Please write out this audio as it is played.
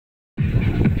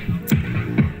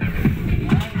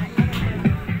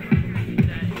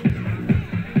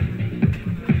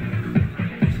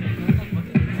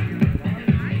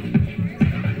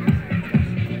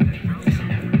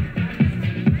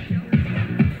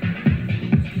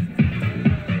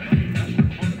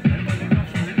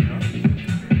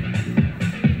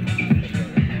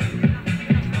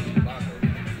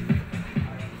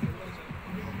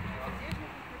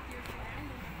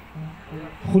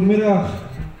Goedemiddag,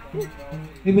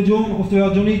 ik ben John,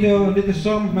 oftewel Johnito, en dit is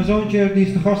Sam, mijn zoontje, die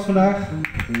is de gast vandaag.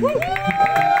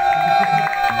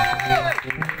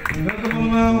 Welkom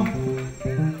allemaal.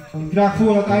 Ik draag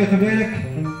voor uit eigen werk.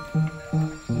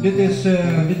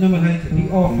 Dit nummer heet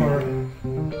The Offer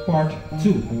Part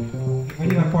 2. Ik weet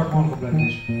niet waar Part 1 gebleven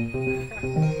is.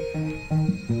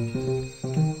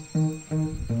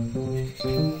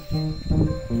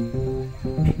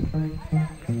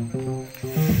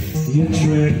 You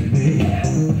tricked me,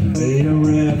 you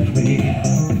ripped me,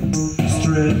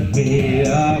 stripped me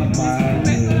of my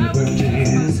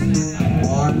liberties. I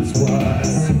once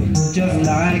was just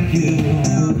like you,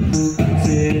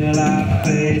 until I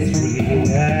faced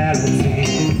reality.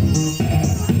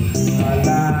 My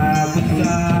life was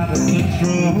out of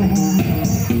control.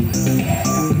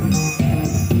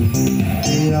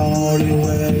 The only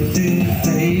way to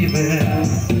save it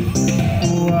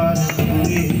was for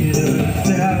me to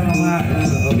sell my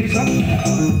soul. Lisa?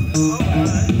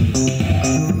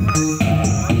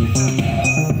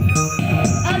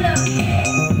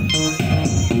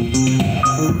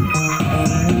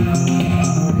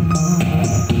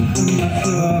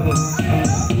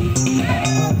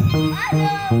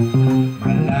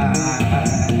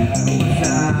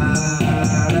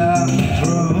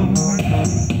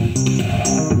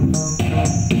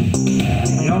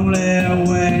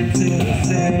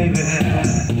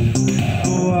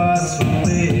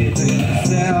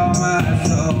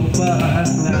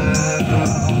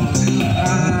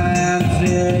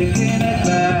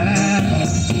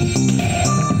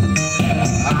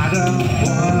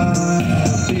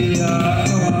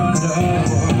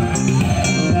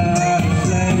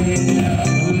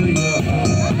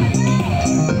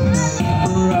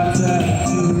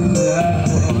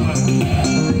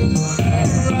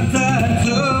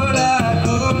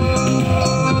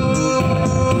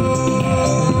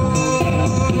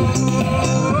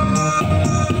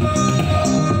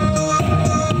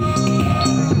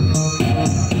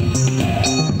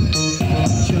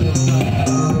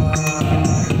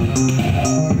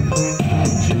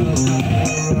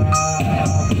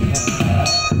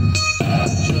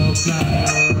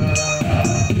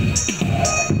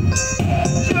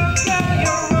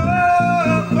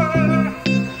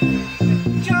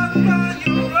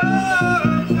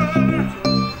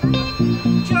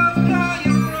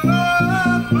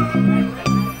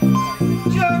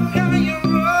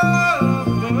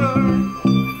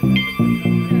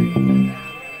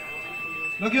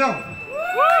 Dankjewel.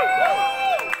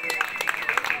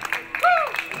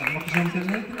 Mag je zo meteen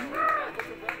eten?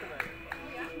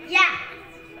 Ja.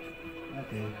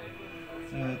 Oké.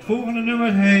 Het volgende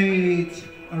nummer heet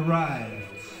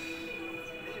Arrived.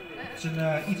 Het is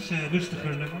een iets rustiger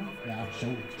nummer. Ja,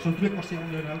 zo druk was die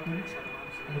andere ook niet.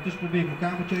 Ondertussen probeer ik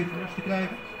mijn kabeltje even los te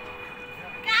krijgen.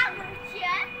 Kabeltje?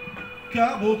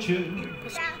 Kabeltje.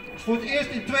 Het is voor het eerst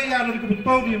in 2 jaar dat ik op het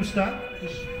podium sta.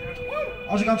 Dus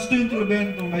als ik aan het stuntelen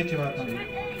ben, dan weet je waar het aan ligt.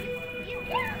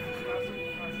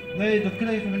 Nee, dat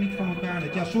kregen we niet van elkaar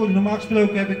net. Ja, sorry, normaal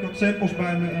gesproken heb ik wat samples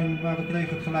bij me, maar we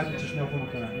kregen het geluid niet zo snel van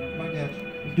elkaar. Maakt niet uit.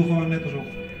 Ik doe gewoon net alsof.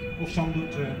 Of Sam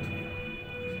doet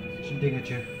zijn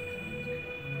dingetje.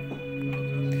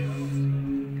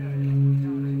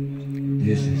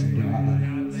 This is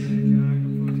not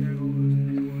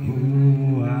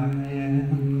who I am.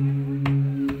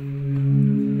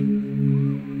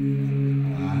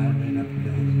 I'm in a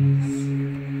place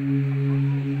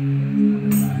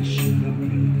that I should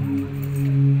be.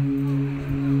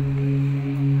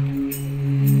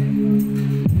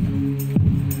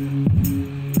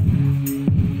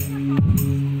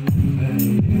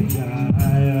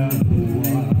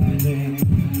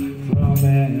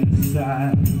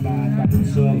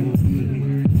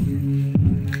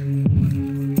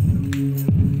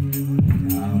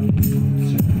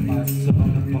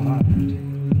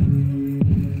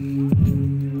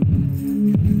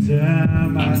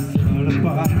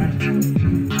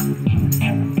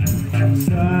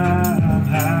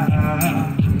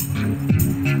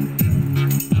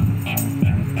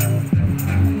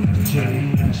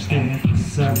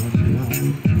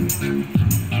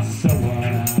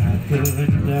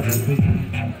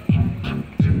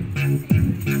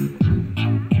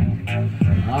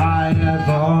 I have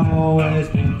always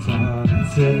been taught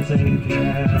to take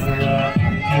care of the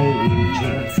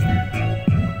future.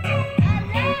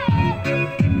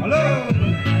 Hello!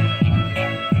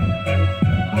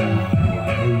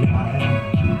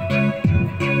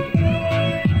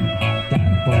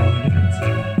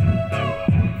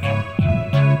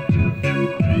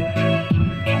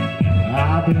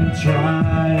 I've been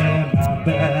trying my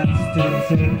best to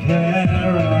take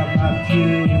care of my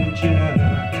future.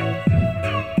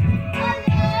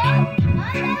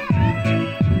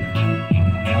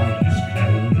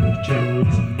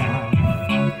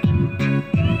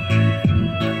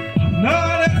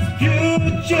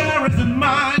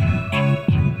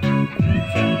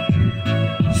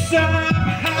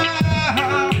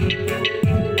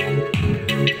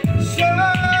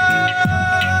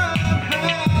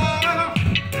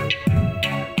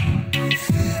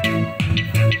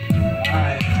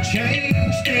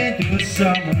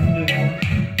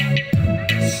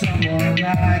 someone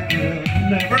I could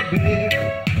never be.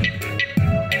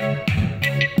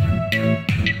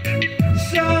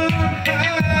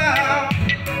 Somehow,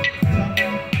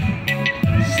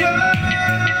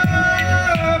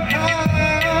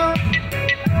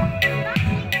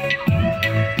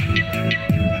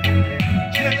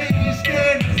 changed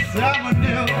into someone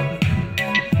new,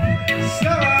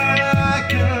 someone I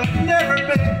could never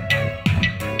be.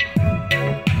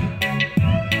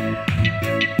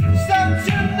 So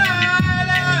tonight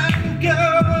I'm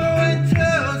going to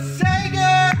say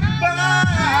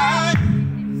goodbye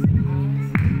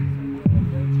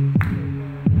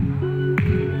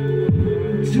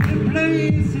to the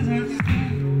places I stay.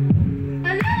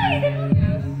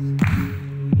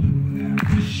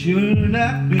 Should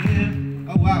have been.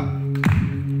 Oh wow.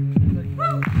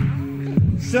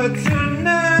 So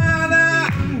tonight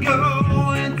I'm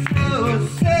going to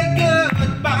say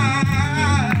goodbye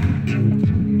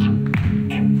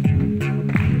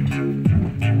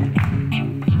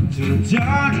to the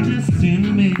darkness in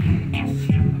me.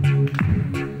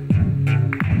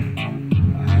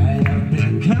 I have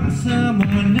become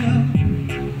someone new.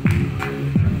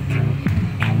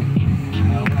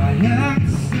 Now I am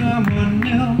someone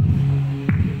new.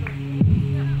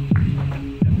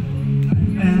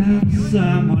 I am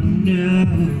someone new.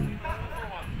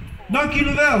 Dank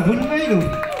jullie wel voor het meedoen.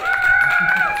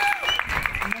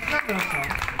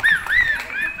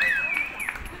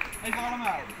 Even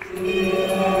allemaal.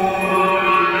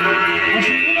 Als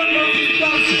je nu dan loopt,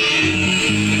 dansen.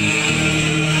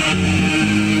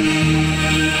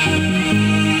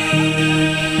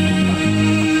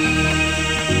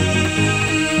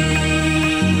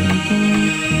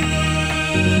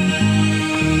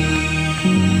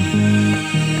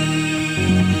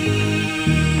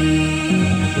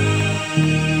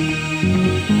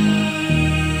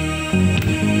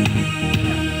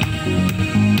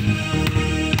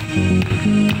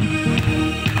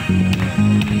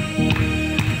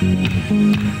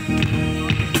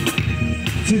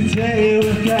 Today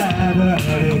we're gathered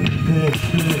in this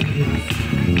place,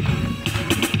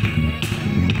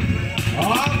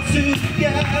 all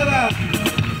together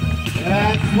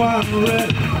as one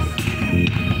race.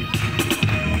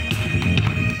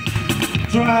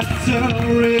 Try to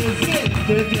resist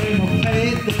the game of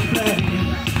hate they play.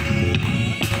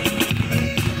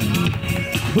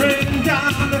 Bring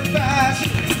down the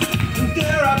fashion,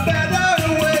 there are better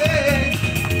ways.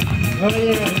 Oh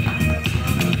yeah.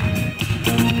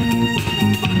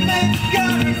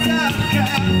 Bootlickers of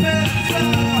Capital,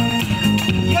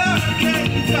 your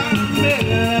games are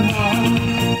minimal.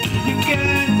 You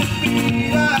can't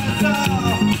defeat us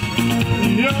all.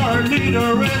 Your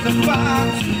leader is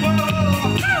about to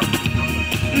fall.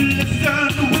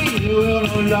 Listen, we will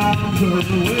no longer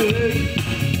wait.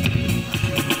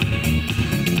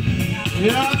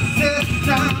 Your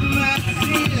system has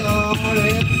sealed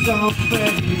its own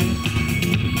fate.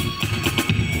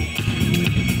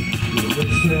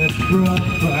 This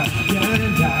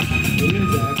propaganda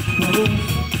is exposed.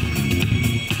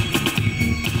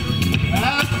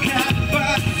 Our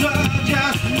capital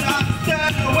just lost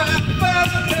their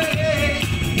weaponry.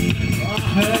 Oh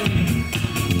hey,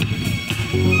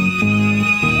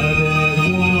 did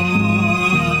one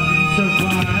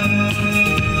survive?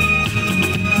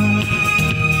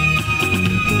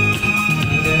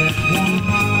 Did one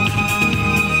survive?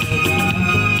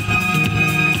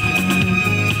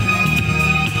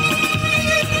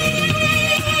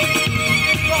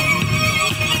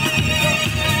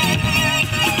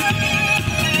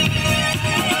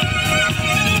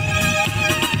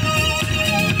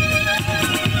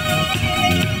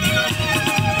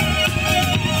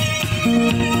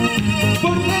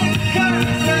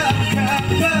 Bootlickers of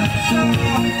Capital,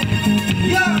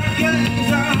 your games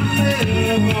are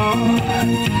minimal.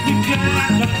 You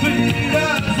can't defeat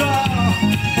us all.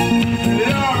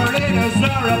 Your leaders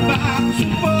are about to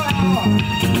fall.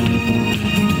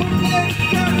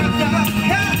 Bootlickers of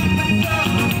Capital,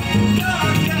 your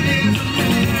games are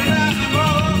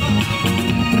minimal.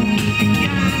 You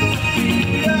can't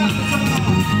defeat us all.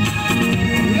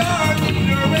 Your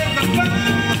leader is about.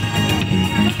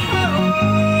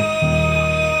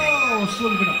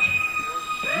 Sorry voor dat.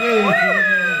 Nee.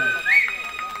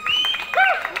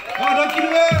 Oh, dank jullie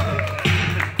wel.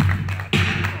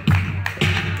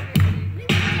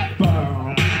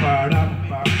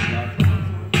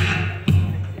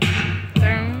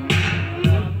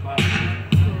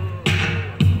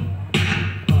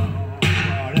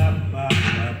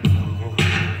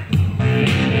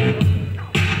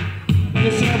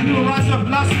 Dit is opnieuw een Rise Up, het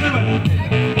laatste nummer.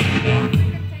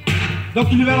 Dank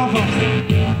jullie wel alvast.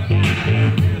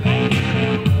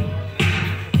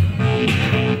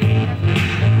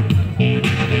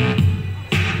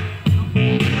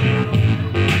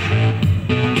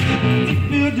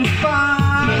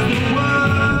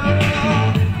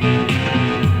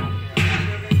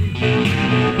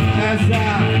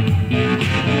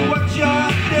 What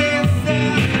your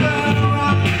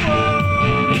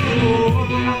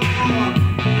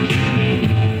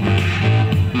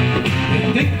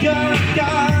you think you're a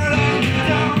god and you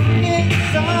don't need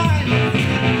silence.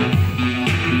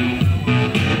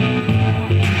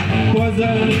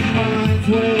 Puzzling minds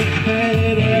with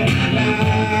hidden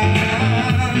lies.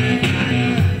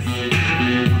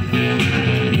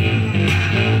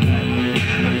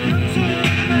 You're going to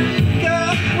make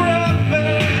a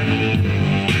profit.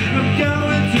 You're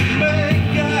going to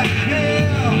make a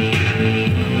kill.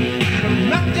 But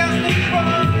not just the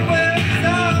fun with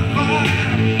suffer.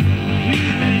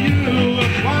 You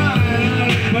will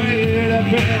finally pay the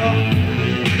bill.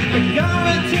 You're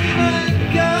going to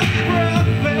make a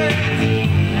profit.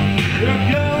 You're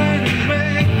going to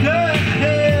make a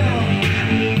deal.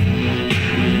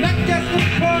 Not just the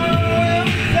poor will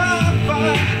suffer.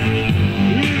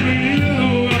 You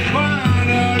will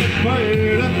finally pay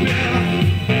the bill.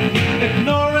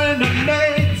 Ignoring the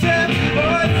native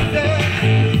voices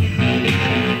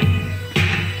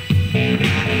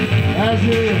as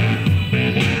you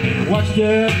watch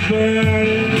the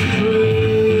burning trees.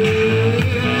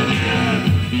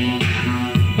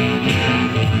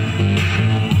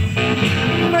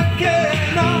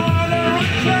 Making all the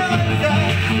right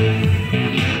choices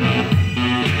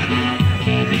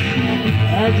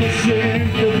as you seem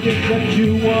to think that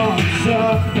you won't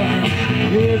suffer.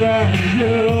 Even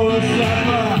you will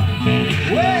suffer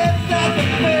without the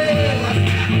fear.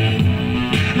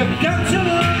 You're going to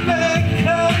make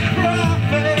a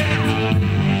profit.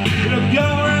 You're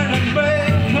going to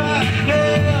make a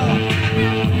deal.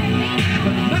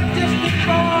 But not just the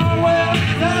poor will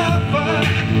suffer.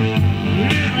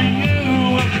 Even you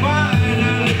will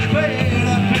finally pay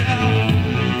the bill.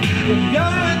 You're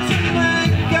going to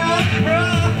make a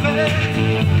profit.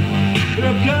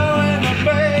 You're going to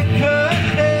make a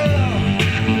deal.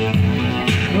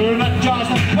 Not just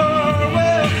the poor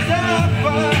will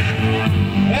suffer.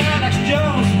 Alex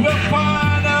Jones will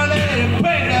finally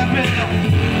pay the bill.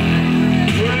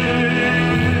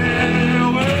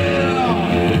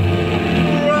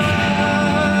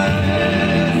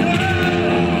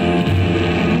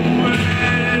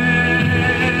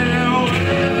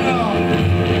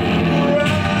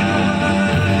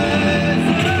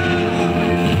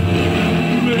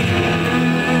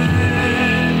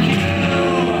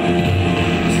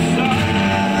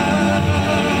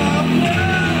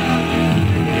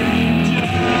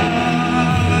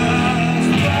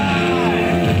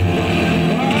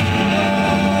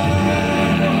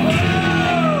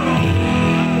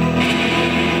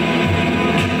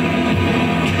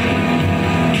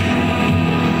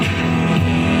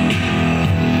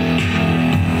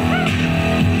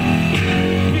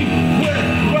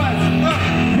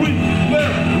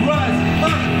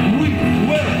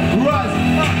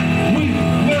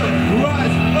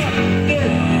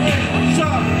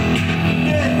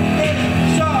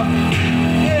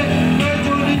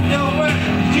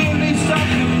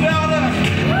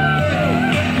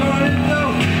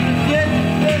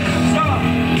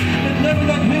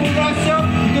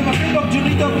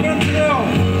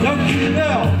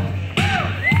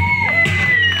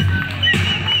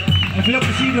 En veel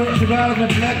plezier zo dadelijk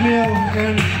met Blackmail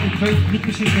en ik weet niet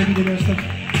precies meer wie de rest heeft.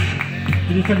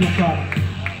 Die verder nog kwaad.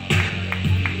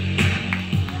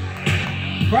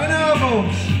 Fijne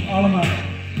avond allemaal.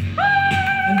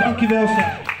 En dankjewel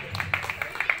Stef.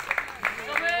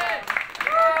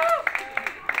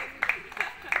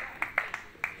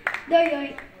 Doei.